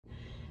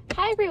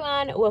Hi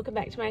everyone, welcome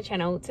back to my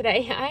channel.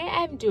 Today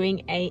I am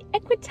doing a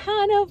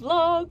Equitana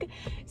vlog.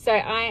 So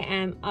I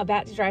am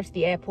about to drive to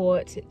the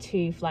airport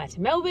to fly to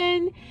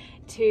Melbourne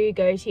to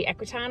go to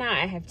Equitana.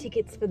 I have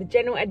tickets for the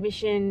general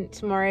admission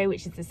tomorrow,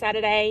 which is the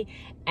Saturday,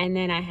 and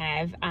then I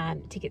have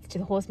tickets to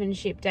the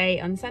horsemanship day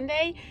on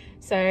Sunday.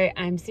 So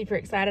I'm super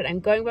excited. I'm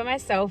going by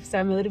myself, so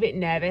I'm a little bit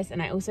nervous,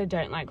 and I also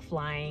don't like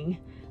flying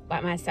by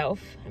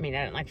myself. I mean,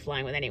 I don't like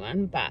flying with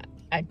anyone, but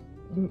I'm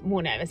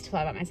more nervous to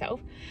fly by myself.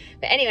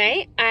 But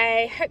anyway,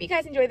 I hope you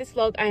guys enjoy this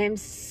vlog. I am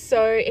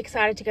so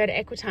excited to go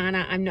to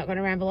Equitana. I'm not going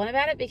to ramble on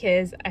about it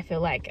because I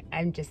feel like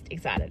I'm just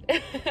excited.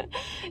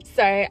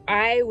 So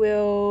I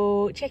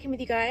will check in with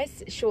you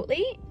guys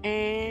shortly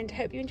and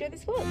hope you enjoy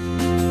this vlog.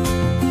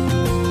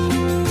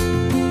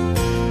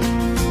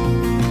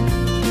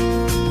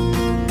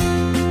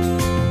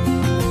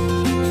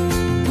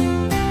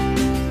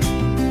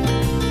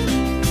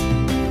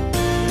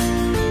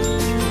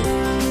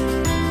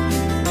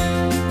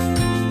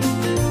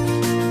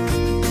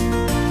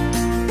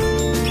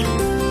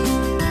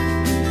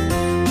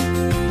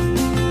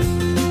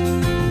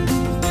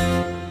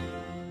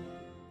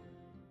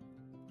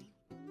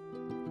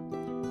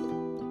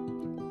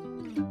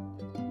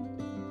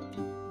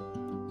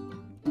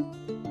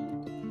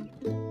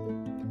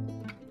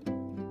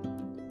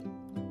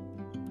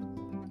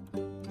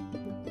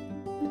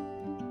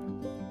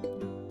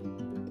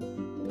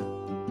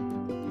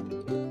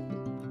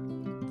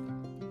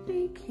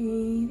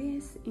 Okay,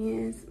 this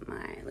is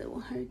my little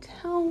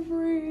hotel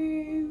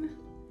room.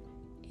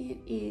 It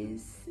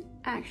is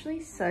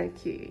actually so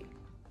cute.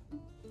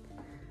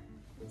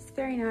 It's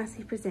very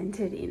nicely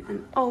presented in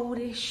an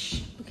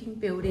oldish looking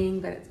building,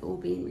 but it's all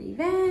been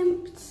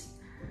revamped.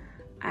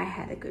 I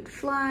had a good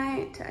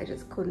flight. I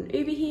just called an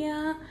Uber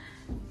here,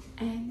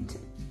 and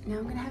now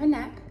I'm gonna have a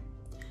nap,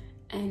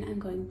 and I'm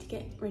going to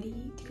get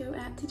ready to go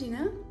out to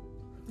dinner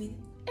with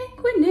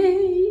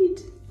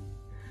Equinade.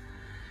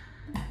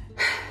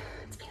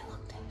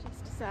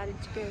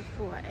 Decided to go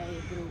for a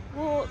little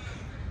walk,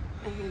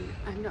 and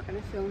I'm not going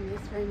to film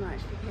this very much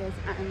because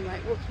I'm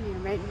like walking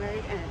in rain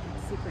mode and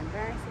it's super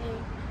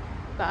embarrassing,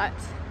 but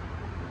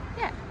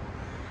yeah,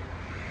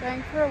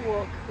 going for a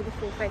walk with a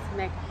full face of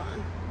makeup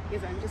on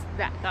because I'm just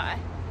that guy.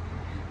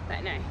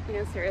 But no, in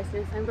all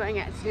seriousness, I'm going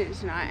out to dinner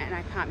tonight and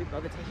I can't be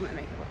bothered taking my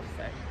makeup off,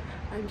 so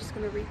I'm just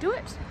going to redo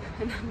it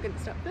and I'm going to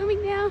stop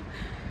filming now.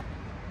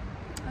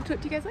 I'll talk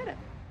to you guys later.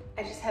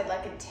 I just had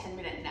like a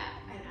 10-minute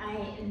nap, and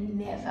I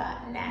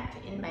never nap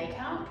in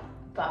makeup,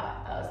 but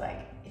I was like,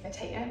 if I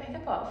take my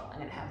makeup off, I'm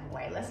gonna have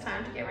way less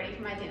time to get ready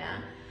for my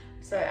dinner.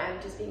 So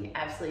I'm just being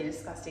absolutely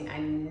disgusting. I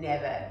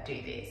never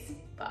do this,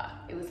 but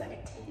it was like a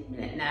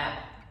 10-minute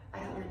nap. I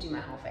don't want to do my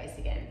whole face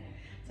again.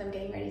 So I'm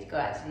getting ready to go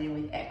out to dinner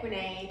with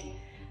Equinade,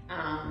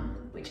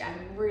 which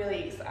I'm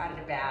really excited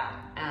about.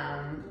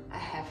 I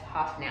have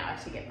half an hour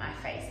to get my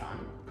face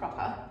on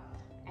proper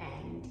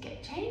and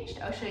get changed.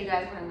 I'll show you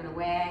guys what I'm gonna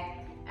wear.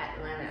 At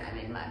the moment, I'm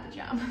in my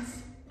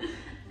pajamas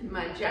and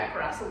my Jack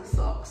Russell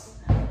socks.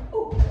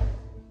 Ooh.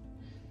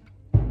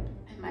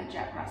 And my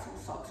Jack Russell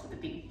socks with a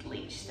big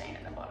bleach stain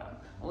at the bottom.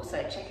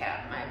 Also, check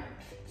out my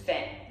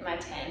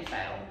tan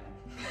fail.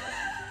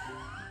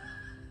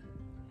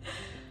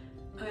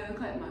 I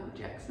look like Michael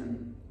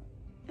Jackson.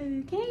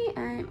 Okay,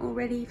 I'm all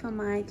ready for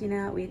my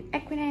dinner with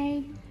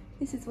Equinade.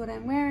 This is what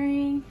I'm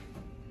wearing.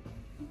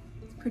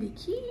 It's pretty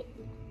cute.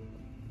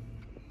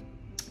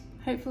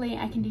 Hopefully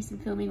I can do some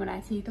filming when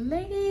I see the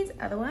ladies,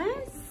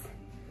 otherwise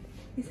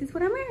this is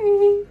what I'm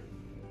wearing.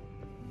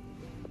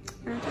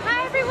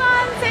 Hi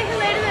everyone, say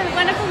hello to the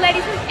wonderful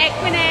ladies from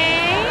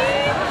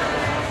Equinade.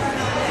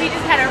 We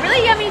just had a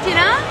really yummy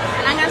dinner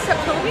and I'm gonna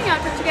stop talking. I'll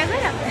talk to you guys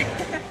later.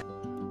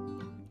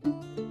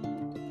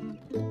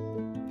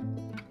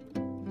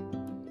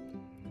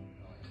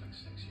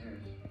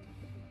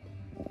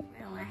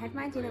 I had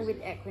my dinner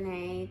with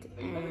Equinade,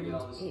 and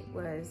it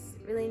was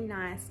really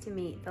nice to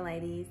meet the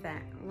ladies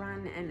that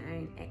run and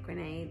own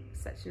Equinade.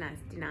 Such a nice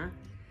dinner,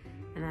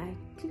 and I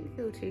didn't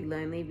feel too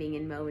lonely being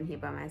in Melbourne here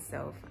by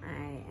myself.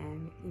 I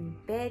am in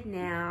bed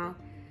now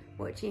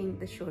watching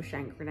The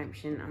Shawshank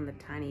Redemption on the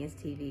tiniest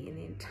TV in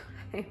the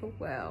entire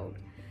world,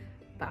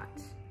 but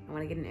I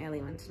want to get an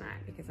early one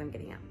tonight because I'm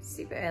getting up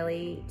super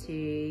early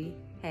to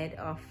head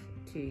off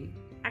to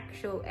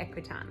actual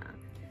Equitana.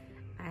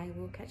 I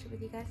will catch up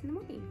with you guys in the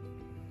morning.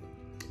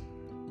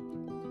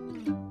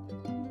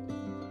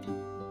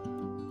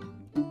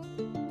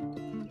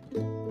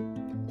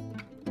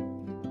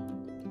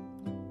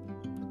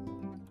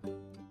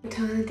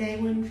 Equitana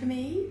day one for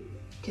me.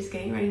 Just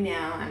getting ready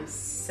now. I'm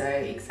so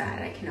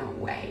excited. I cannot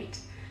wait.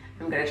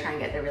 I'm gonna try and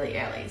get there really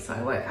early. So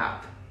I woke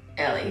up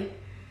early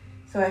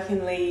so I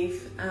can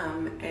leave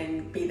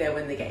and be there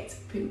when the gates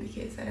open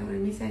because I don't want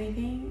to miss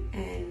anything.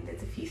 And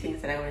there's a few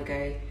things that I want to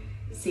go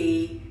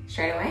see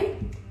straight away.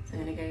 So I'm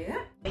gonna go do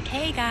that.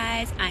 Okay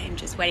guys, I am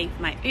just waiting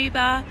for my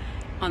Uber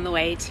on the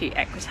way to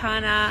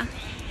Equitana.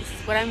 This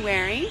is what I'm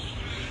wearing.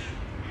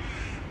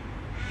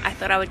 I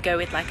thought I would go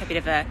with like a bit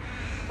of a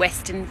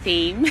Western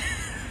theme.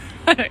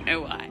 I don't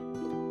know why.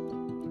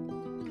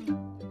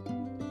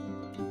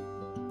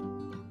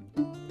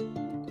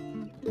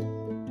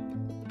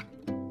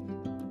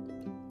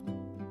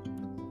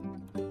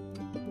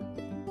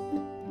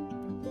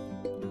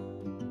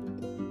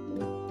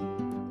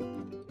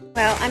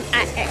 Well, I'm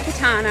at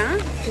Equitana,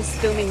 just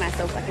filming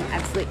myself like an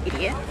absolute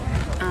idiot.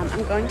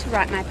 I'm going to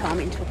write my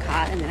poem into a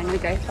card and then I'm going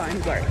to go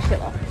find Warwick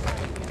Schiller.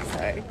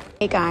 So,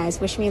 hey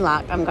guys, wish me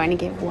luck. I'm going to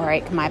give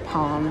Warwick my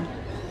poem.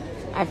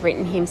 I've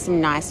written him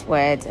some nice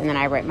words and then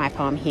I wrote my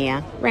poem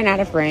here. Ran out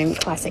of room,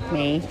 classic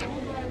me,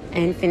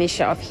 and finished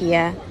it off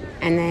here.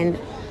 And then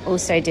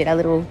also did a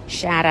little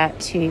shout out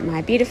to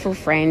my beautiful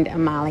friend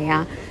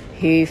Amalia,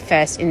 who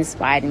first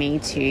inspired me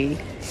to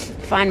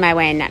find my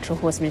way in natural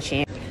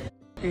horsemanship.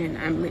 And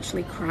I'm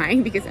literally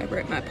crying because I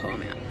wrote my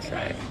poem out. So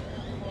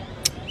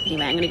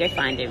anyway, I'm gonna go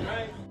find him.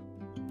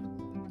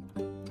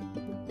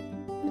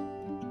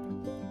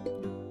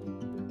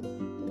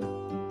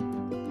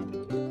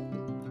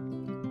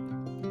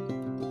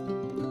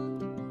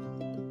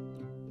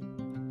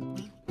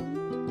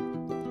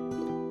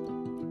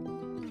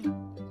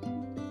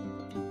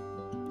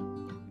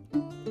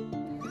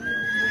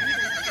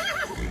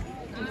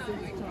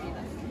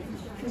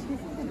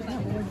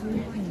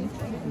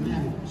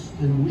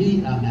 And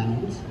we are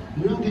mammals.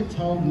 We all get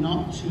told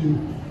not to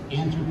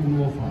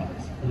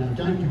anthropomorphise. You know,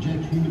 don't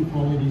project human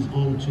qualities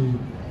onto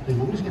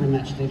them. I'm just going to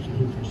match steps with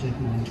him for a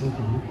second while I'm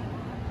talking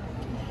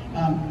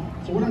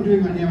here. So what I'm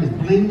doing right now is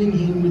blending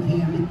in with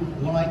him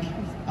like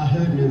a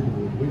herd member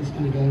would. We're just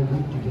going to go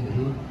work together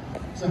here.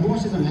 So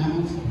horses are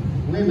mammals,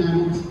 we're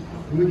mammals,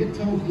 and we get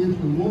told to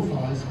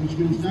anthropomorphise, which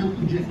means don't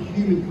project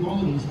human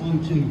qualities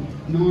onto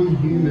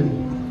non-human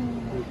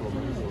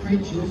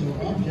creatures or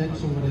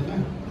objects or whatever.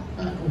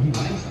 Or he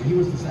wakes and he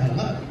wants to say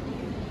hello.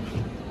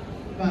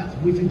 But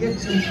we forget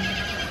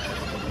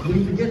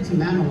to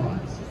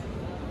mammalize.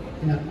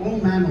 You know, all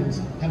mammals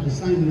have the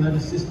same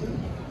nervous system.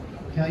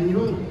 Okay,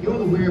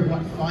 you're aware of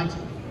what fight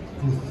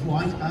and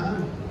flight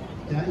are.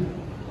 Okay,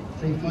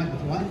 so you fight and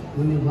flight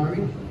when you're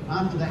worried.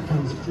 After that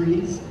comes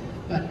freeze.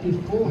 But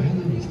before,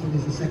 hang on,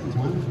 there's the second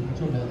time. We'll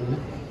talk about it in a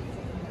minute.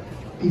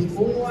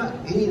 Before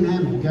any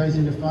mammal goes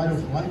into fight or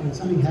flight, when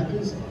something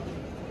happens,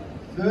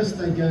 first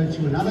they go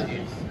to another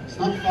F. It's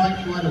not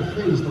fight, flight, or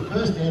freeze. The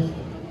first F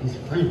is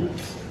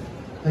friendliness.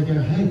 They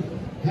go, hey,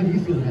 how do you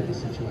feel about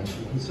this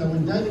situation? And so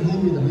when David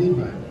handed me the lead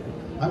rope,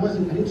 I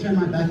didn't turn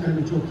my back on him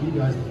and talk to you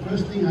guys. The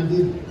first thing I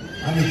did,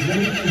 I was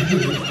ready for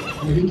him.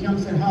 And when he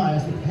comes and said hi, I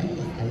said, hey.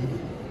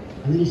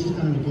 And then he's just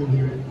done it again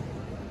here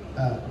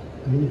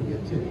a minute ago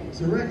too.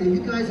 So right now, you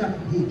guys up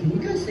here, can you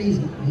guys see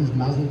his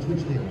muzzle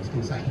twitch there? I was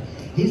going to say,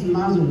 his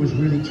muzzle was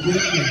really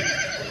twitching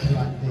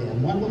right there.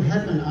 And what will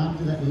happen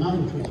after that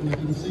muzzle twitch, like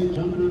you can see it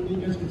jumping up, you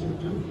guys can see it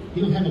jumping.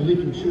 He'll have a lip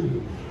and chew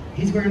here.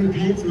 He's wearing the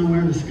pants and I'm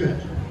wearing the skirt.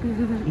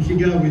 You should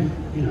go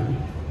with, you know,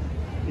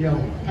 the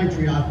old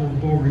patriarchal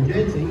ballroom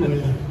dancing where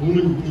the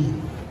woman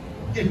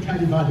is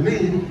dictated by the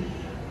man.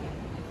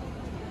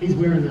 He's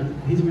wearing the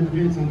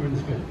pants, I'm wearing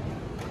the skirt.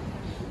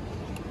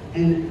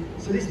 And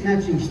so this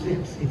matching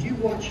steps, if you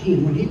watch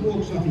him, when he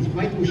walks off, his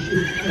weight will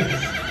shift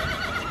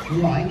first,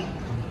 like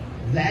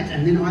that,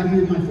 and then I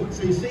move my foot.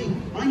 So you see,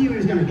 I knew he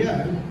was going to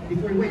go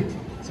before he went.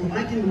 So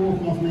I can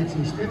walk off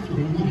matching steps with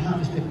him, not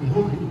half a step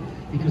behind,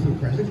 because I'm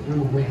present and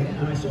I'm aware,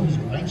 and I saw his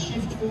weight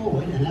shift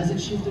forward, and as it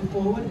shifted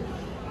forward,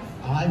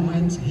 I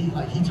went, he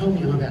told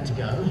me I'm about to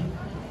go,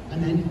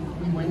 and then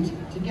we went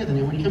together.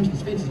 Now when he comes to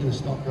this fence, he's going to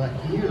stop right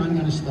here, and I'm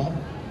going to stop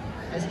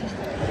as he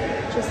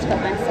stops. Just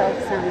got myself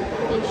some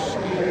fish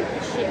and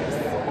chips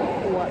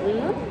for lunch.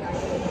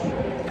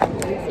 I'm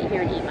going to sit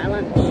here and eat my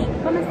lunch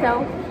for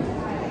myself,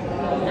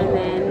 and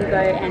then go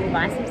and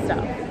buy some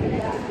stuff.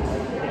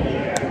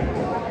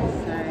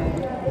 So,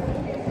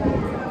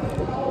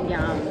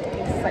 yum.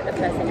 This is like the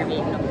first thing I've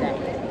eaten all day.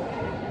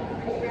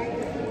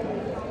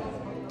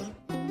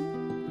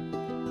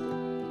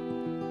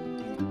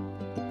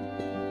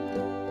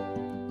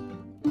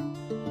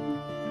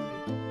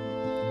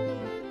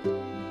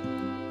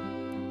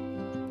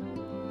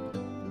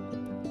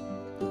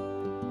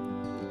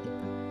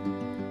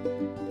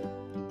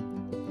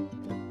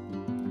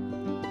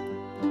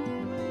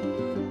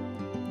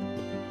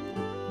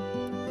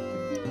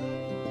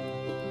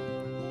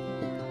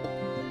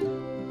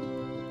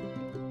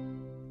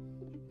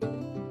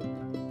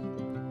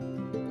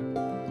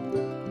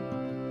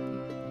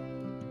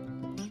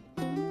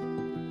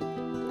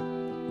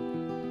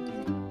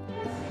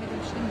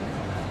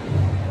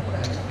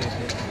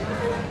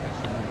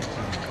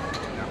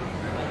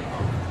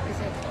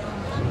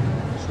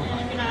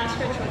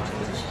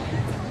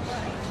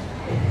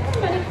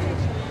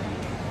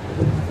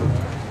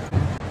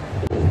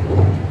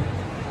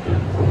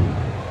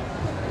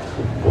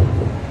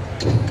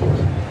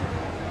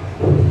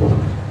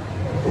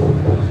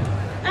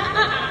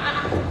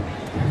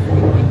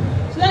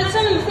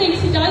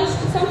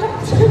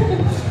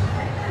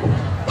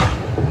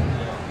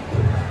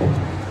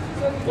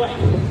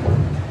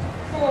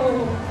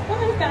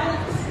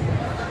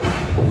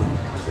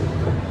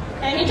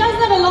 And he does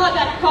that a lot,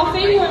 that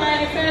coughing, when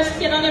I first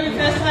get on him and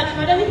first start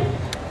with him.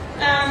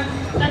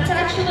 That's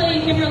actually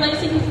him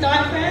releasing his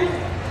diaphragm.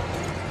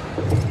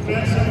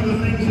 That's some of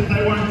the things that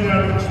they won't be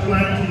able to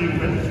explain to you,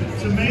 but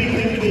to me,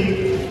 empathy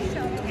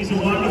is a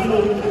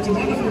wonderful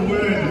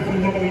word for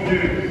what we do,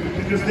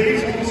 because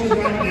these horses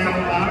right now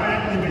are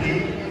at liberty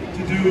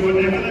to do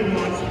whatever they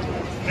want,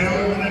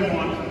 however they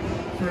want,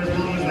 for as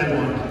long as they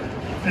want.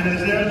 And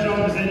it's our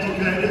job as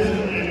educators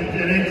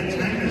and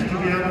entertainers to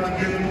be able to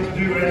get them to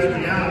do as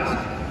we ask.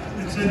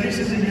 And so this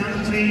is a young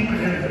team. I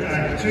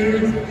have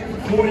two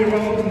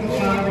 4-year-olds on the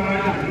far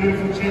right and a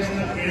beautiful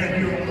chestnut mare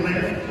here on the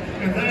left.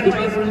 And they're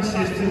brother and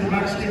sister. The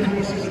buckskin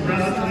horse is a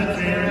brother to that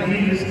mare, and he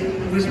is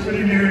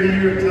whispering in her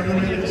ear and telling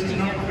her that she's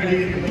not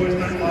pretty and the boys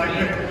don't like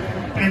her.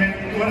 And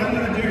what I'm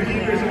going to do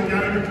here is I'm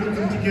going to put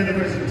them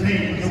together as a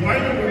team. The way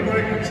that we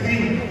work a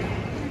team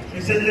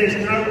is that there's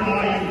no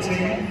I in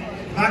team.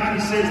 Bucky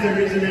says there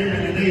is an M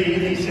and an E,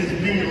 and he says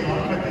me a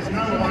lot, but there's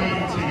no I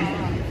in team.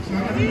 So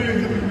I'm going to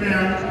move them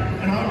around,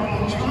 and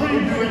I'll try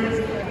and do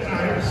it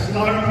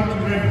slow, not to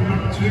move them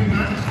up too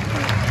much.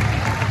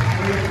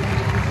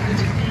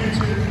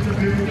 To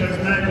build those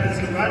neighbours.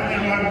 So right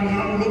now I will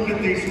not look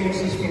at these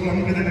horses for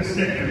longer than a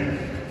second.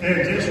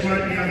 They're just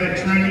right now, they're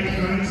training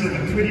cones.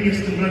 They're the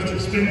prettiest and most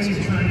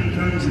expensive training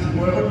cones in the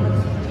world.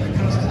 They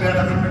cost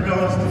about $100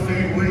 to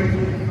feed a week.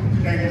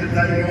 And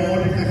they yawn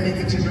if they think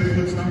that your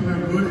movement's not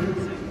very good.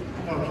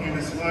 I'll can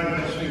a slow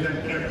motion through that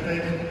gap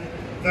there.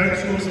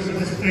 Those horses are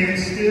to stand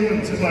still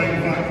until I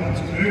invite them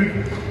to move.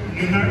 And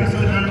you'll notice I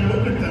don't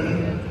look at them,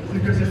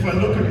 because if I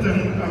look at them,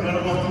 I'm going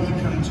to want them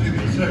to come to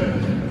me. So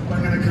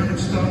I'm going to come and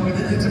stop with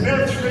it. It's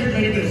about 3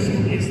 metres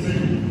is the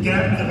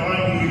gap that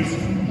I use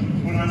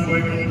when I'm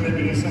working with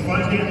Liberty. So if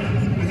I get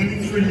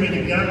within 3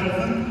 metre gap of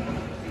them,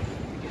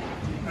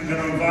 I'm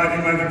going to invite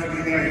him over to me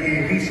right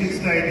here. He should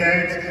stay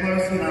there, it's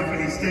close enough, and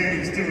he's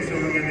standing still, so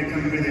I'm going to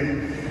come with him.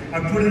 I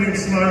put it in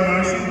slow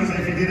motion, because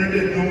if he did it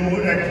at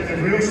normal, at the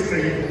real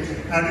speed,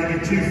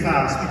 it'd be too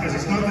fast, because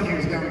it's not that he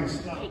was going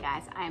slow. Hey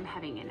guys, I am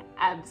having an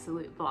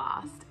absolute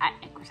blast at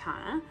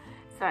Equitana.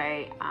 So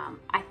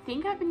I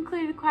think I've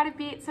included quite a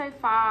bit so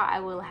far. I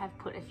will have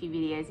put a few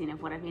videos in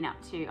of what I've been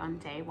up to on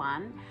day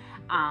one.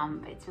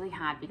 But it's really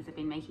hard because I've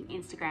been making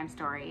Instagram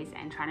stories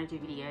and trying to do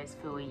videos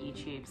for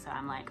YouTube. So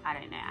I'm like, I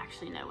don't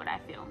actually know what I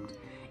filmed.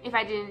 If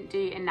I didn't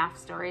do enough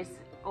stories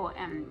or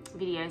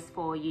videos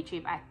for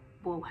YouTube, I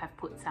will have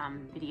put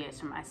some videos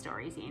from my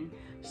stories in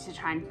just to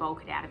try and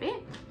bulk it out a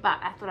bit. But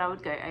I thought I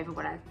would go over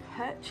what I've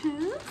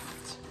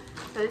purchased.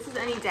 So this is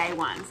only day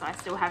one, so I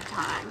still have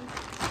time.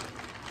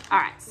 All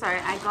right, so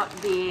I got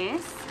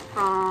this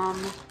from,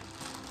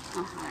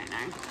 I don't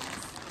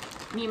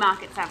know,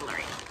 Newmarket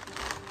Saddlery.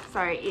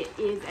 So it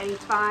is a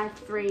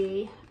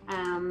 5'3"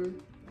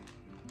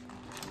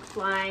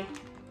 fly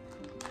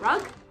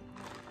rug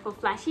for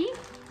Flashy.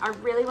 I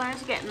really wanted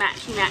to get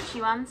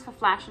matchy ones for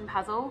Flash and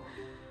Puzzle,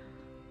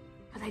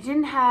 but they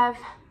didn't have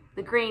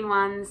the green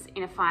ones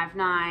in a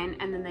 5'9",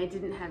 and then they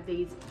didn't have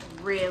these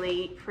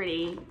really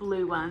pretty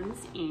blue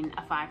ones in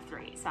a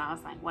 5'3". So I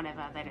was like,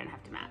 whatever, they don't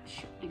have to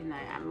match, even though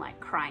I'm like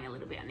crying a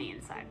little bit on the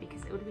inside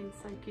because it would have been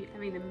so cute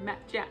having them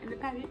match out in the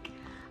paddock.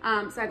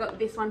 So I got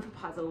this one for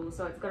Puzzle.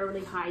 So it's got a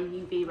really high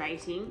UV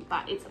rating,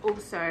 but it's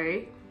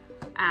also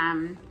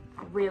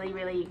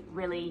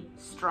really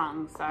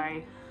strong.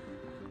 So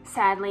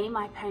sadly,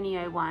 my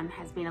Ponyo one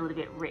has been a little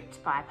bit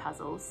ripped by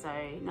Puzzle, so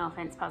no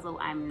offense Puzzle,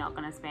 I'm not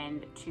going to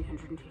spend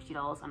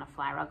 $250 on a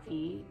fly rug for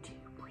you to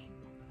win.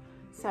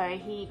 So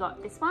he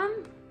got this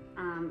one,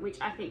 which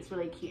I think is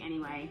really cute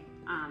anyway,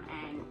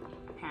 and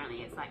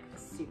apparently it's like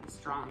super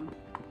strong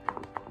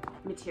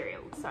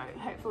material, so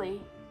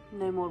hopefully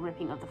no more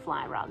ripping of the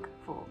fly rug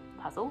for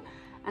Puzzle.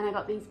 And I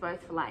got these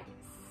both for like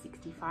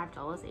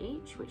 $65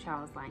 each, which I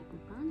was like,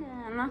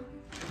 bargain.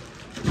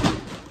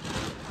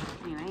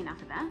 Anyway,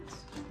 enough of that.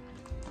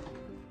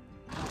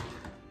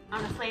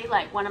 Honestly,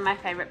 like one of my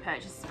favorite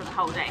purchases for the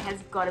whole day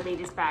has got to be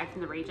this bag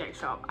from the Reject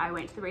Shop. I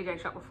went to the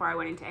Reject Shop before I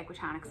went into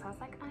Equitana because I was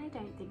like, I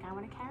don't think I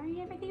want to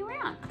carry everything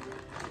around.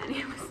 And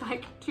it was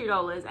like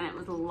 $2 and it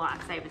was a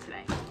lifesaver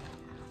today.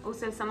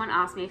 Also, someone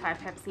asked me if I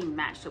purposely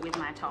matched it with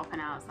my top and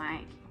I was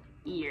like,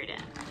 you're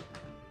done.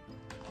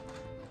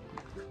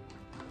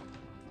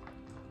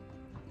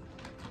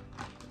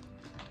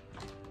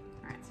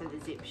 Alright, so the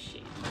zip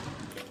shit.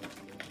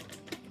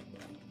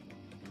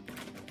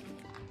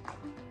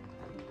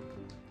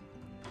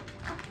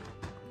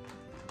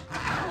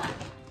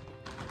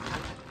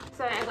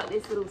 So I got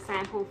this little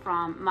sample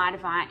from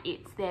Mitavite.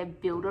 It's their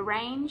builder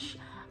range.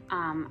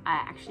 I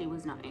actually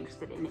was not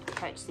interested in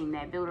purchasing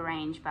their builder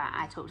range, but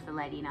I talked to the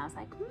lady and I was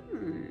like,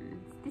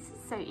 this is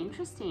so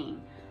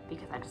interesting,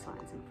 because I just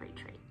wanted some free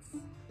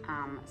treats.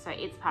 So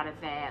it's part of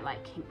their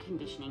like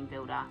conditioning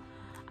builder,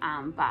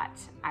 but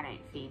I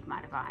don't feed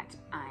Mitavite.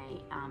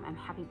 I am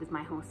happy with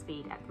my horse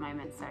feed at the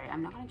moment, so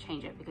I'm not going to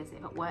change it, because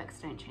if it works,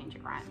 don't change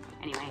it, right?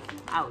 Anyway,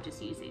 I will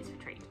just use these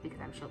for treats because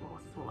I'm sure the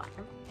horses will like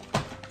them.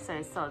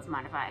 So Solids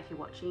Mitavite, if you're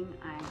watching,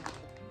 I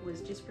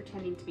was just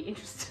pretending to be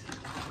interested.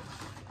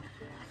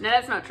 No,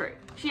 that's not true.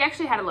 She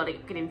actually had a lot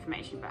of good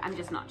information, but I'm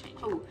just not changing.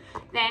 Oh,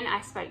 then I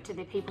spoke to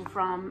the people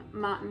from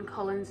Martin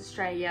Collins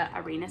Australia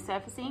Arena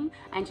Surfacing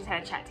and just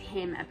had a chat to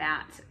him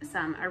about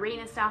some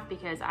arena stuff,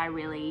 because I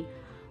really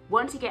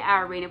want to get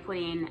our arena put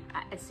in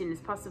as soon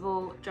as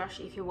possible. Josh,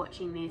 if you're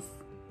watching this,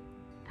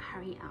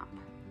 hurry up.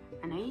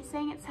 I know you're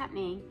saying it's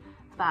happening,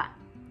 but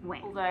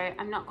when. Although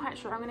I'm not quite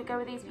sure I'm gonna go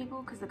with these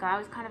people because the guy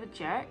was kind of a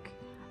jerk.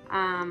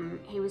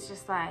 He was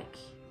just like,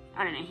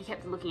 I don't know, he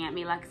kept looking at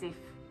me like as if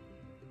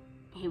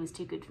he was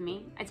too good for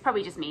me. It's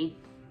probably just me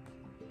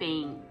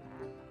being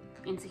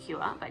insecure,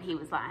 but he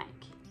was like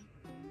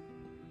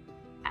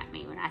at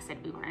me when I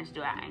said we wanted to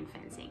do our own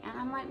fencing. And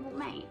I'm like, well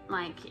mate,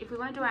 like if we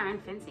want to do our own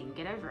fencing,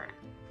 get over it.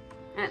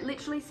 And it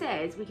literally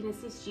says we can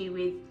assist you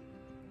with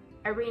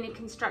arena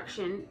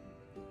construction,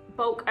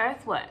 bulk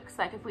earthworks.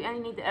 Like if we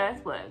only need the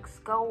earthworks,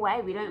 go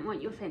away, we don't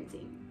want your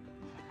fencing.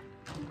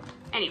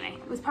 Anyway,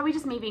 it was probably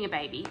just me being a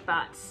baby,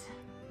 but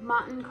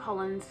Martin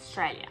Collins,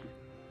 Australia.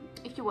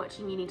 If you're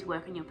watching, you need to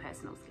work on your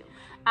personal skills.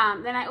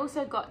 Then I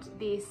also got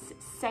this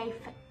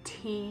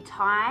safety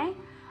tie.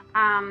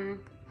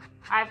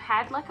 I've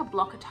had like a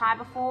blocker tie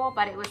before,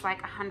 but it was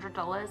like $100 and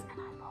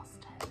I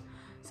lost it.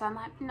 So I'm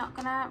like, not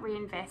gonna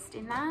reinvest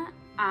in that.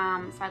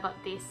 So I got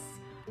this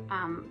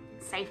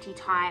safety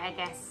tie, I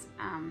guess,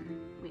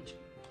 which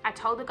I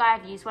told the guy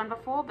I've used one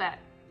before, but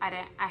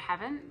I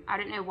haven't. I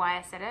don't know why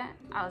I said it.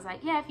 I was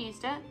like, yeah, I've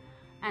used it.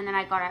 And then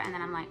I got it and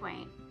then I'm like,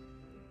 wait,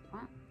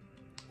 what?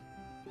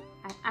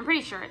 I'm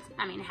pretty sure it's,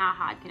 I mean, how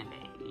hard can it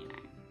be, you know?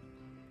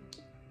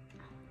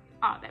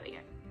 Oh, there we go.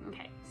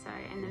 Okay, so,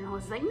 and then the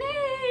horse is like,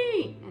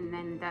 nee! And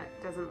then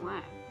that doesn't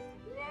work.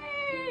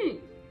 Nee!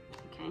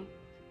 Okay.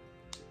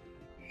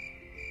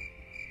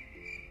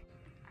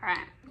 All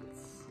right,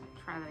 let's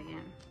try that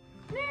again.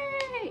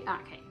 Nee!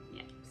 Okay,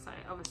 yeah, so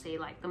obviously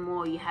like the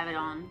more you have it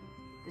on,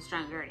 the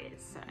stronger it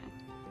is, so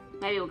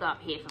maybe we'll go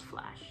up here for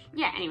flash.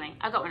 Yeah, anyway,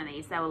 I got one of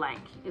these. They were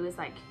like, it was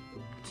like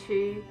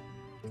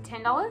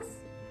 $10.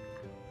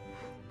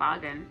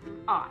 Bargain.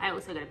 Oh, I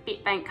also got a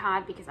BitBank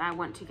card because I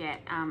want to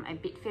get a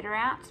bit fitter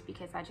out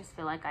because I just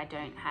feel like I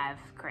don't have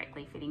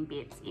correctly fitting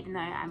bits, even though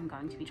I'm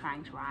going to be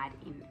trying to ride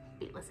in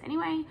bitless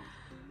anyway.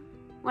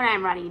 When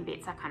I'm riding in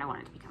bits, I kind of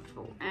want it to be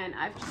comfortable, and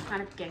I've just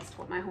kind of guessed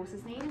what my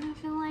horses need, and I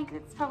feel like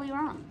it's probably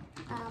wrong.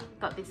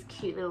 Got this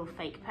cute little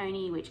fake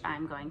pony, which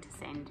I'm going to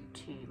send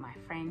to my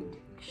friend.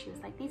 She was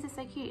like, these are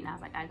so cute, and I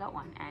was like, I got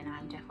one, and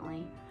I'm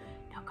definitely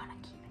not gonna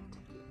keep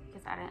it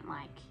because I don't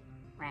like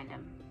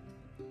random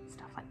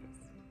stuff like this.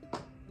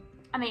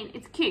 I mean,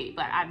 it's cute,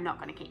 but I'm not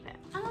gonna keep it.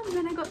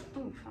 Then I got,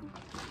 ooh,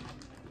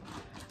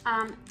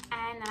 and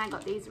then I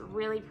got these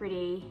really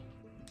pretty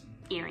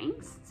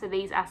earrings. So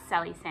these are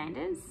Sally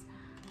Sanders.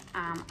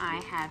 I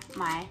have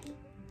my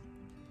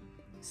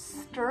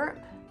stirrup.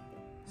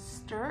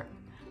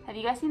 Have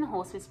you guys seen The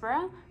Horse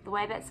Whisperer? The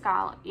way that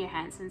Scarlett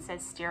Johansson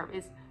says stirrup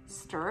is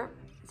stirrup.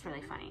 It's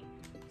really funny.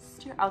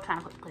 I'll try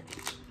and put the clip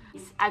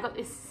in. I got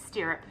this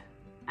stirrup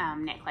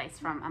necklace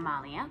from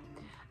Amalia,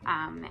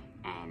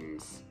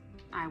 and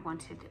I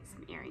wanted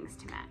some earrings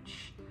to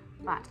match,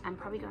 but I'm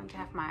probably going to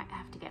have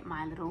to get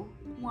my little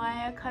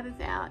wire cutters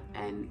out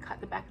and cut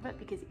the back of it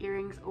because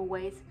earrings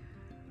always,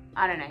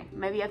 I don't know,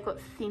 maybe I've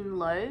got thin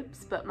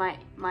lobes, but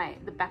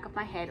the back of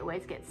my head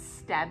always gets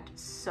stabbed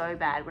so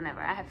bad whenever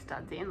I have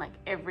studs in. Like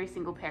every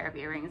single pair of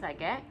earrings I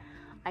get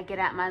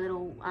out my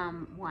little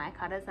wire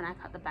cutters and I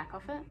cut the back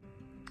off it.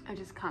 I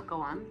just can't go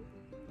on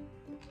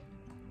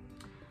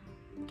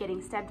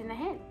getting stabbed in the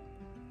head.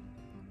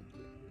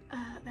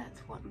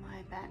 That's what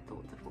my bad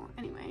thoughts are for.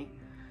 Anyway,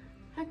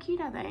 how cute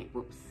are they?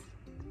 Whoops,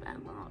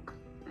 bad luck.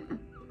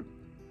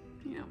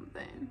 You know what I'm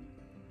saying?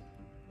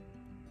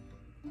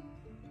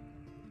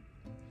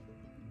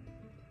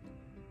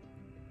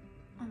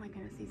 Oh my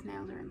goodness, these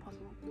nails are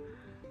impossible.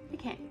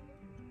 Okay,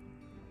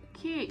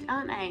 cute,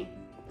 aren't they?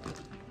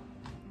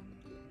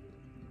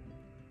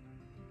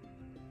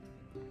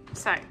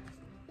 So,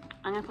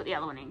 I'm gonna put the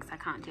other one in because I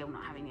can't deal with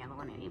not having the other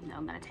one in, even though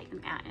I'm gonna take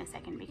them out in a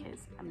second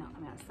because I'm not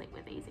gonna be able to sleep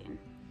with these in.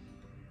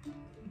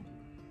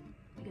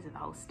 Because of the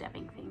whole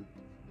stabbing thing.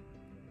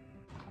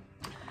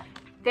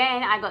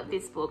 Then I got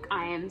this book.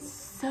 I am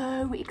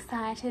so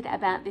excited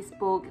about this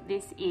book.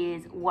 This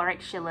is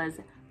Warwick Schiller's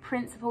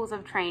Principles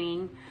of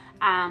Training.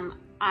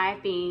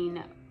 I've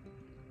been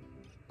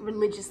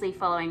religiously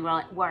following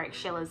Warwick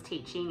Schiller's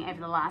teaching over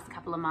the last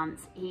couple of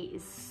months. He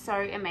is so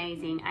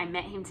amazing. I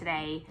met him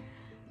today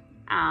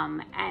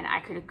and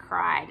I could have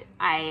cried.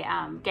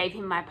 I gave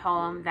him my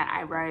poem that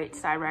I wrote.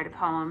 So I wrote a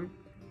poem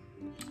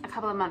a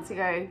couple of months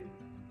ago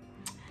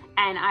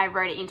and I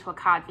wrote it into a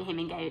card for him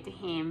and gave it to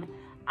him.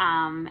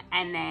 And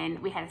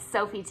then we had a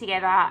selfie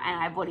together and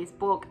I bought his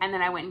book and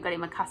then I went and got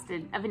him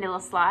a vanilla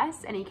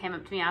slice and he came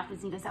up to me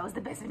afterwards and he goes, that was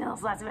the best vanilla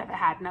slice I've ever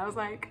had. And I was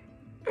like,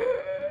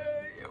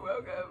 you're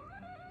welcome.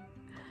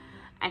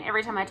 And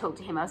every time I talked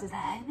to him, I was just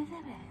like,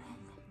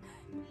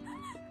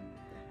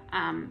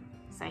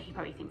 so he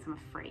probably thinks I'm a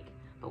freak,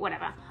 but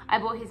whatever. I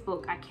bought his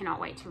book. I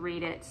cannot wait to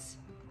read it.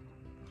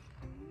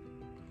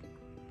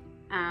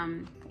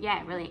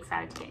 Yeah, really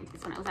excited to get into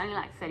this one. It was only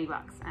like 30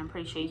 bucks. I'm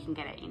pretty sure you can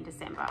get it in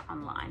December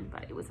online,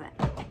 but it was an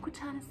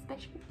Equitana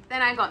special.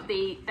 Then I got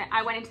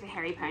I went into the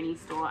Hairy Pony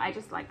store. I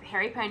just like, the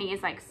Hairy Pony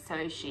is like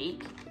so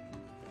chic,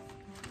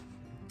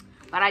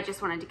 but I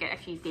just wanted to get a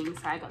few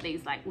things. So I got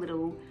these like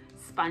little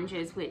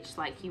sponges, which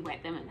like you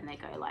wet them and then they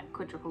go like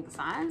quadruple the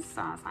size.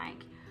 So I was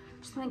like,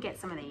 just want to get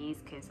some of these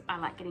because I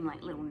like getting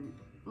like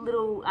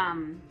little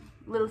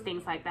little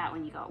things like that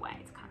when you go away.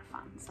 It's kind of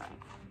fun. So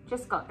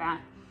just got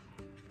that.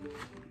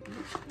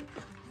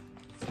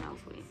 Smells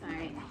weird. So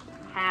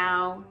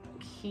how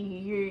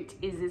cute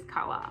is this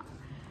color?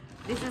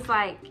 This is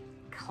like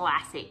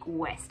classic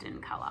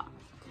Western color.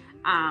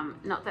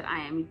 Not that I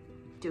am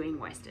doing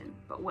Western,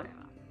 but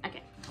whatever.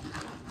 Okay.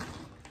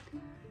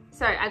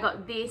 So I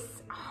got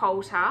this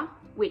halter,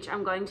 which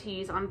I'm going to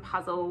use on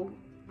puzzle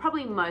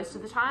probably most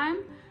of the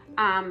time,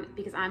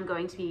 because I'm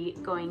going to be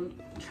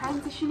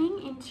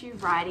transitioning into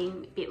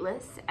riding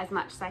bitless as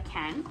much as I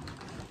can.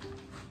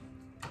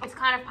 It's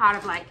kind of part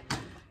of like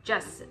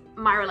just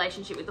my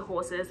relationship with the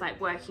horses, like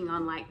working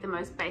on like the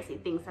most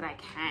basic things that I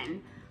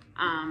can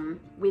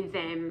with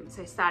them.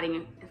 So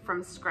starting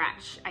from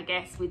scratch, I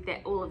guess, with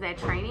all of their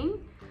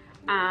training.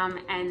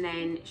 And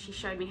then she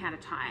showed me how to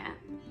tie it.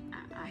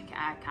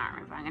 I can't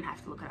remember, I'm gonna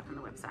have to look it up on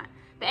the website.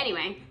 But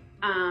anyway,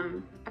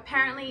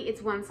 apparently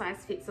it's one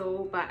size fits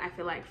all, but I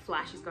feel like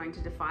Flash is going to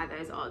defy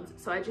those odds.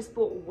 So I just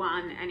bought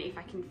one, and if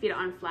I can fit it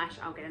on Flash,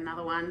 I'll get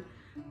another one.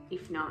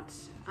 If not,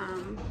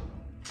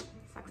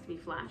 sucks to be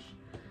Flash.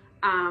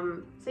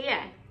 So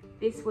yeah,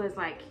 this was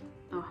like,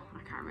 oh, I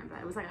can't remember.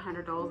 It was like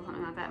 $100 or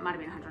something like that. It might have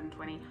been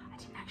 120. I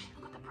didn't actually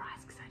look at the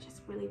price because I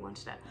just really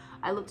wanted it.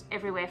 I looked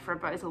everywhere for a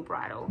Bosal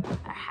bridle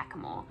at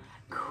Hackamore.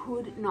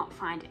 Could not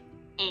find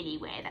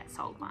anywhere that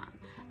sold one.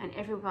 And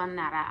everyone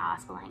that I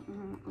asked were like,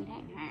 we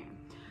don't know.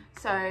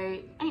 So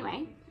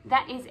anyway,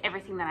 that is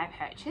everything that I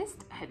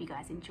purchased. I hope you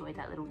guys enjoyed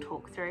that little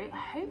talk through.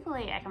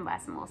 Hopefully I can buy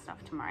some more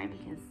stuff tomorrow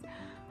because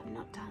I'm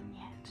not done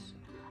yet.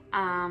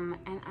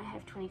 And I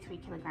have 23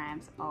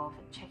 kilograms of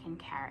check and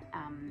carrot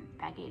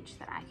baggage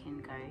that I can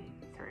go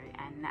through,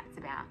 and that's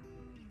about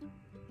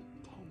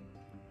 10.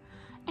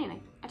 Anyway,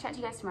 I'll chat to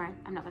you guys tomorrow.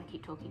 I'm not going to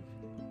keep talking.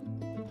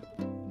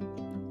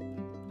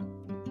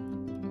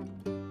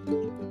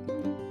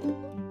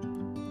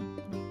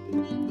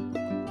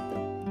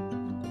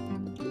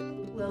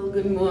 Well,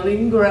 good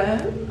morning,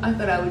 Graham. I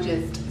thought I would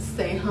just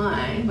say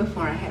hi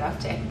before I head off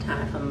to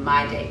Equitana for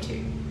my day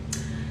 2.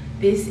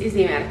 This is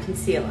the amount of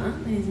concealer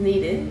that is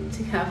needed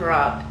to cover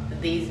up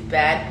these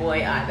bad boy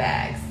eye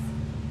bags.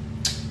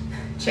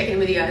 Check in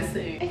with you guys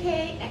soon.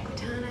 Okay,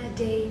 Equitana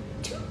day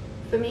 2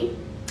 for me.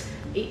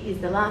 It is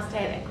the last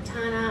day of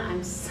Equitana.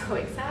 I'm so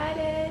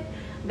excited.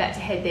 I'm about to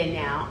head there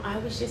now. I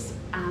was just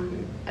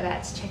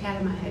about to check out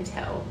of my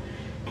hotel,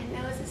 and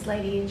there was this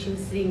lady, and she was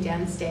sitting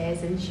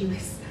downstairs, and she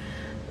was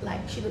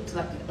like, she looked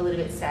like a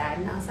little bit sad,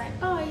 and I was like,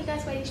 oh, are you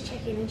guys waiting to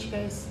check in? And she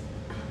goes,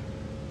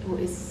 well,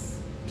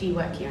 do you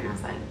work here? And I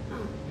was like,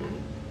 oh, no.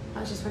 I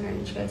was just wondering.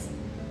 And she goes,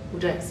 well,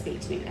 don't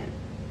speak to me then.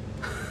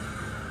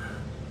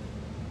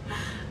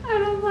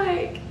 And I'm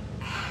like,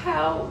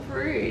 how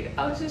rude.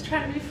 I was just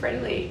trying to be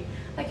friendly.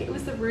 Like, it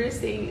was the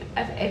rudest thing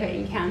I've ever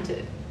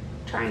encountered,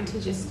 trying to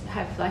just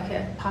have like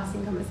a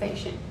passing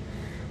conversation.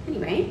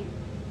 Anyway,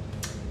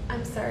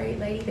 I'm sorry,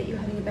 lady, that you're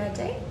having a bad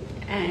day,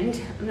 and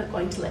I'm not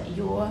going to let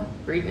your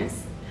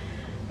rudeness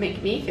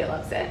make me feel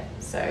upset.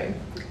 So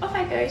off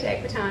I go to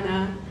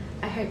Equitana.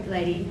 I hope the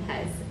lady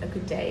has a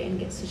good day and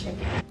gets to check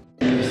in.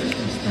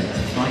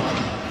 Flight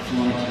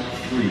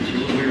 3. Do you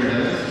know where it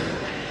is?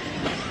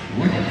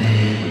 What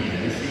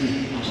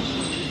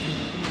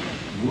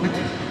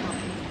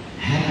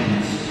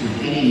happens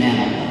with any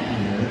mammal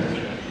on Earth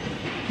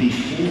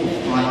before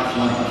flight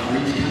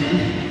 3's come in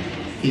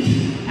is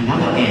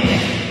another F,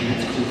 and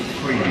that's called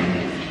friend.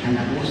 And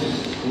the horses,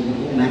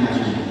 all mammals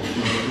will look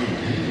for a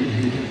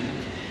friend.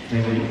 They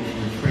will look for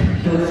a friend.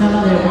 So some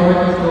of their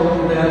work is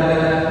talking about,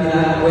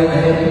 where the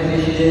head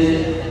position is.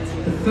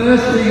 The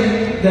first thing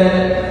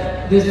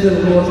that this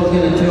little horse is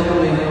going to tell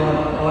me,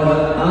 either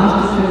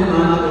after 2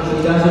 months or she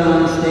doesn't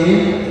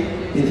understand,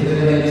 is her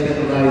head's going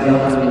to raise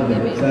up a little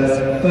bit. So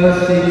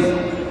first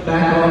thing,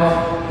 back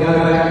off, go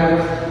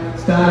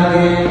backwards, start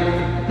again,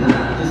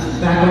 just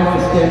back off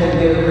a step and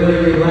get really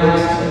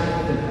relaxed.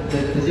 The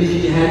position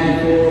you had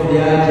before, the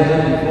age you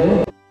had before.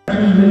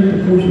 You need to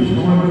push his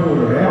hind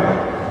quarter out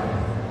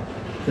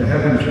to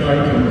have him straight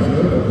on the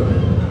surface.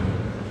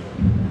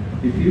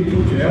 If you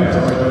put your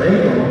outside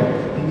leg on,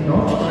 he's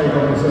not straight on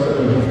the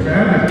surface, he's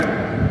crowding.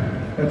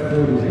 That's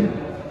what it is.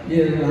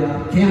 You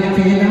counter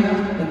canter,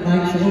 but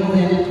make sure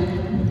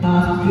that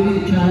after beauty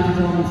the changes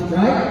on the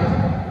straight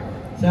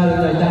so that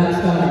they don't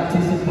start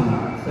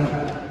anticipating. So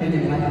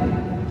anyway,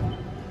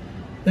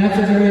 that's a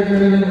very,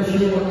 very little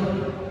short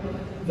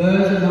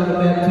version of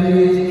about 2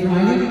 years of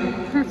training.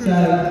 So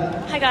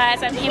Hi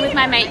guys, I'm here with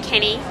my mate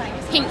Kenny,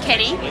 Pink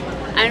Kenny.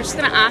 I'm just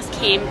going to ask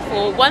him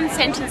for one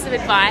sentence of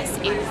advice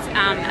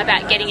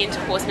about getting into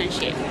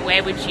horsemanship.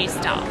 Where would you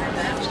start?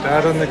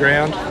 Start on the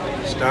ground,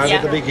 start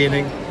at the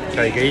beginning,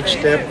 take each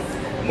step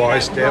by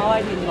step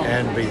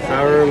and be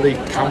thoroughly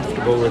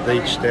comfortable with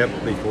each step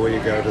before you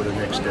go to the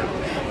next step.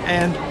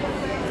 And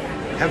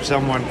have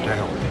someone to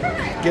help.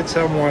 Get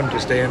someone to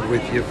stand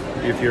with you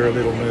if you're a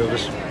little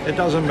nervous. It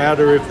doesn't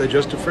matter if they're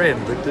just a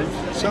friend,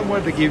 but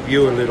someone to give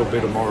you a little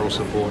bit of moral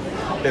support.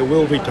 There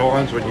will be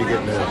times when you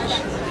get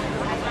nervous.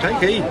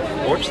 Take heed,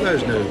 watch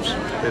those nerves.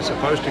 They're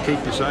supposed to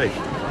keep you safe.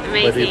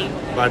 Amazing.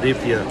 But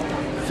if you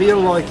feel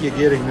like you're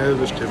getting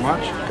nervous too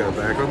much, go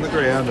back on the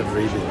ground and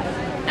rebuild.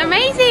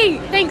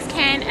 Amazing! Thanks,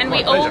 Ken, and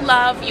we all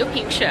love your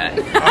pink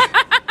shirt.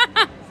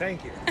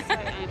 Thank you. So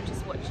I'm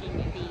just watching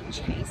the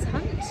chase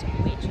hunt,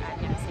 which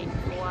I've never seen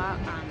before.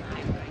 I'm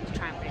going to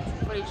try and put in some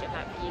footage of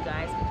that for you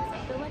guys because I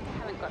feel like I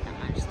haven't got that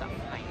much stuff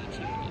for my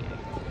YouTube video.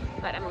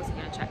 But I'm also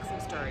going to chuck some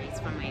stories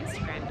from my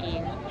Instagram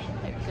in.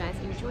 Hope you guys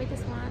enjoyed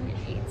this one.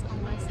 It's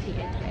almost the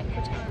end of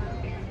Equitana.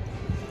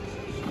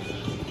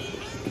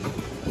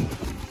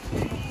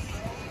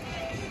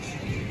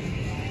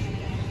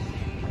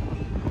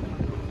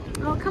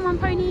 Oh, come on,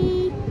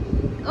 pony.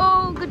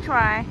 Oh, good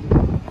try. Come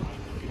on.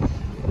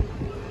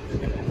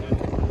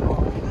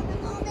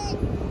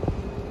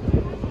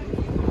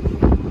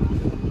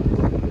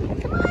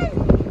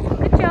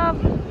 Good job.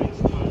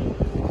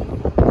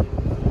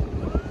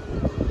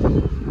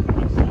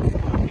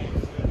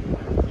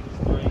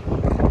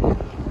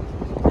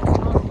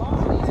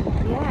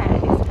 Yeah,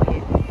 it's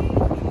cute.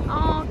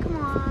 Oh, come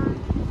on.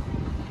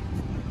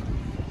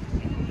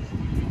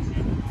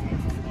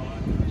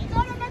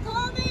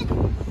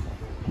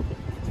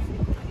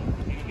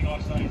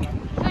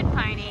 Good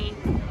pony.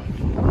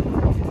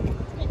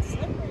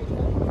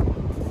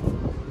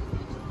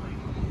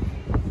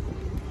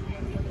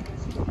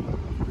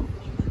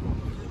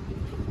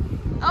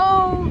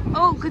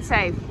 Oh, good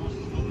save.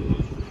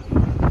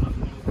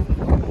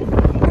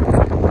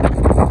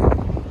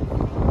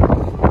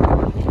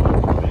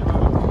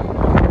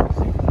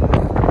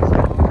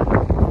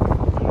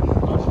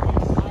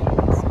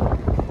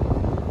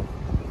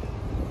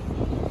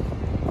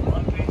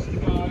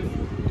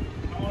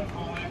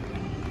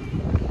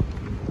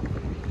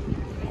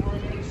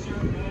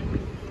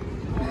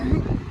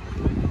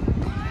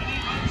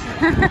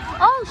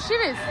 Oh,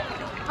 shivers.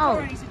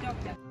 Oh.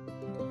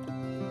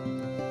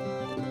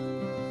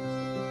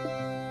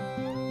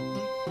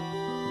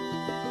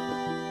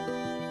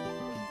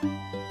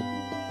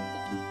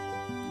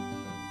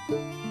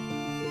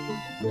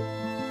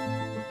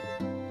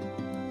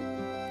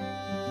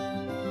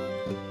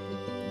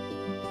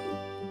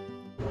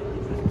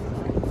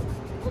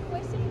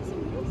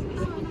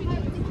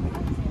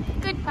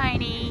 Good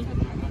pony.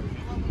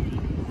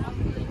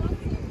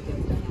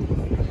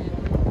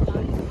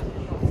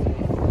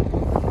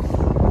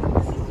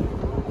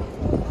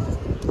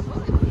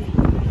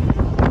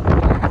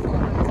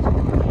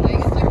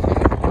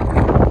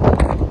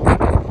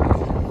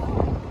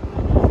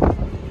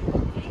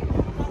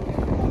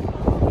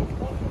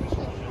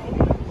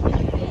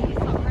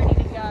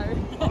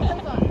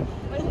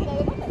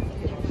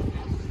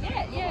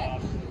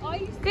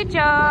 Good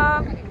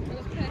job.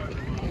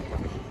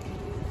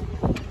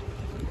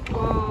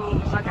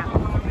 Whoa, bugger.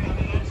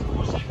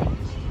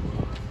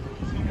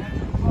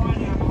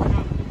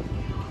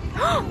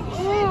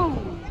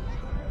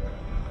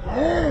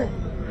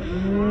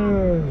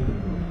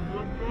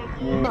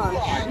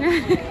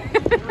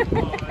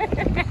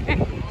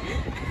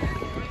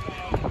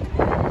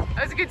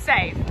 That was a good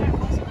save.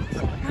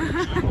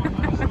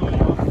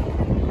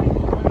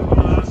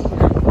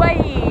 Way,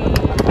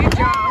 good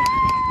job.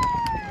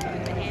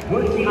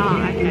 Working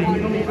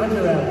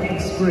under our big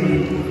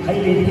screen,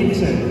 Hayley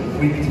Hinton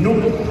with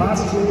Nook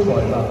Pastoral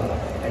Clover.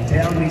 And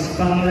down this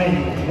far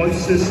end,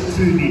 closest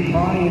to the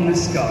eye in the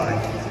sky,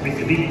 with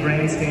the big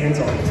grandstands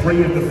on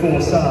 3 of the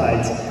 4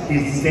 sides,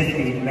 is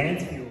Stephanie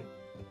Mansfield.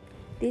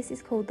 This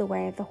is called The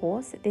Way of the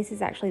Horse. This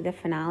is actually the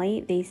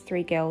finale. These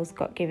 3 girls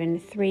got given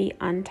 3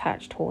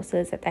 untouched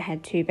horses that they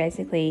had to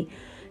basically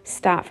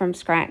start from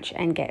scratch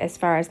and get as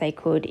far as they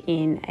could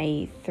in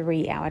a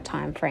 3-hour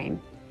time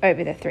frame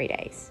over the 3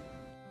 days.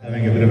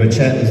 Having a bit of a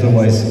chat is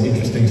always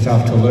interesting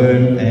stuff to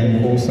learn,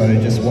 and also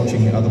just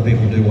watching other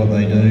people do what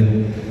they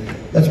do.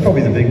 That's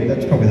probably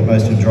the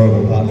most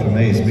enjoyable part for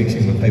me, is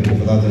mixing with people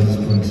with other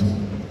disciplines.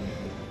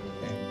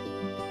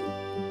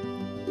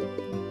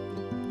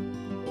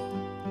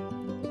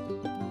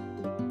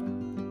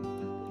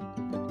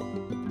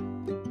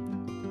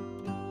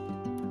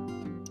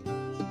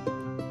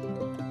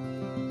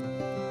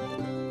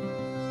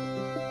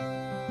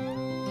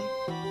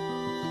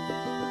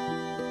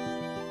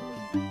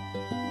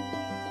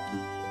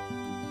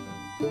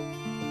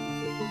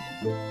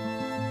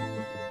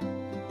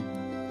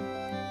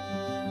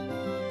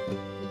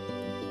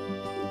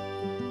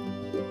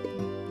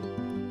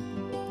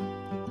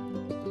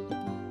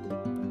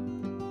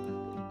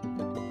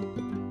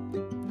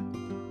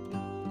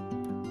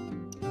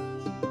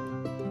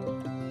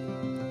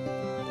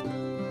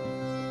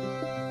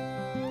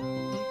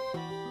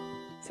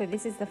 So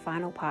this is the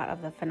final part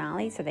of the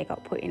finale. So they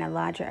got put in a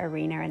larger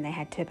arena and they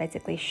had to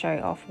basically show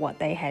off what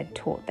they had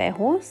taught their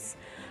horse.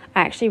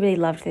 I actually really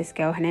loved this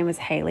girl. Her name was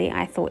Hayley.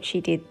 I thought she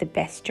did the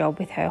best job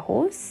with her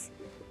horse.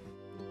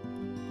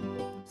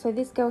 So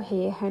this girl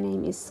here, her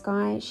name is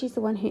Sky. She's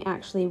the one who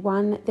actually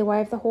won the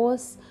Way of the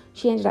Horse.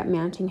 She ended up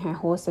mounting her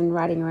horse and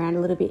riding around a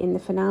little bit in the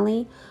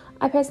finale.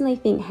 I personally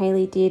think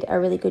Hayley did a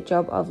really good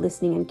job of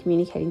listening and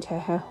communicating to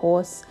her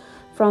horse.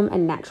 From a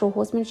natural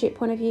horsemanship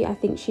point of view, I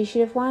think she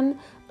should have won,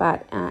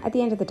 but at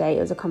the end of the day,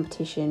 it was a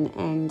competition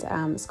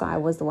and Sky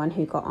was the one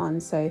who got on,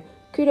 so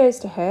kudos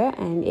to her,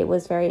 and it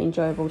was very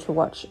enjoyable to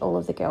watch all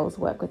of the girls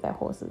work with their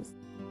horses.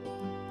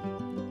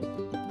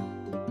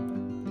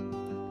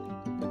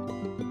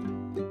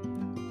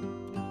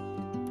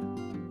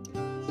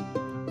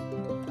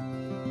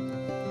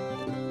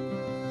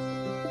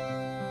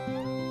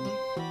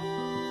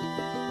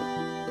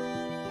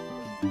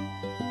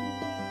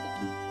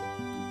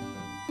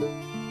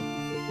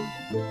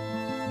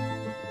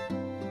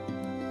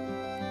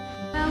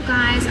 Well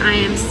guys, I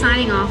am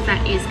signing off.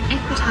 That is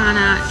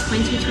Equitana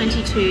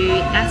 2022.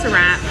 That's a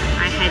wrap.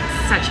 I had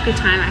such a good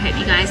time. I hope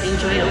you guys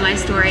enjoyed all my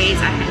stories.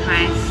 I hope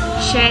I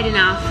shared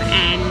enough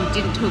and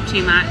didn't talk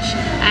too much.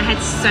 I had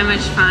so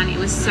much fun. It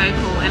was so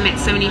cool. I met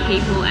so many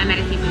people. I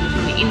met people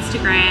from the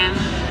Instagram.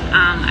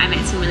 I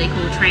met some really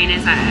cool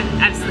trainers. I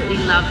absolutely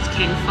loved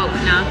Ken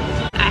Faulkner.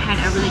 I had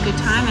a really good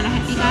time, and I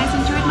hope you guys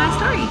enjoyed my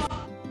story.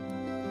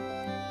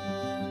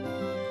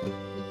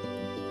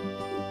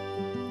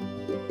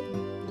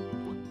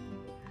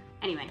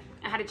 Anyway,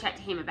 I had a chat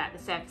to him about the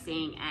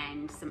surfacing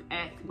and some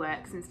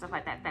earthworks and stuff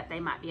like that that they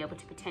might be able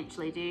to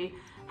potentially do.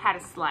 Had a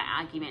slight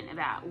argument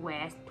about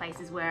where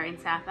places were in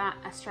South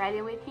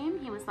Australia with him.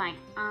 He was like,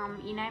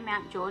 you know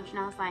Mount George? And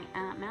I was like,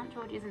 Mount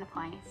George isn't a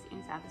place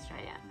in South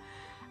Australia.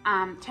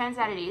 Turns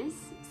out it is.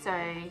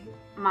 So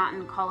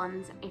Martin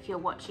Collins, if you're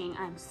watching,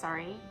 I'm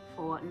sorry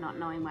for not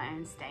knowing my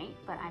own state,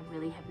 but I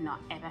really have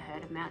not ever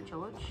heard of Mount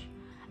George.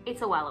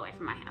 It's a while away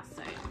from my house,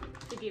 so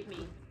forgive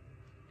me.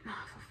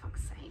 Oh, for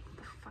fuck's sake, what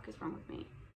the fuck is wrong with me?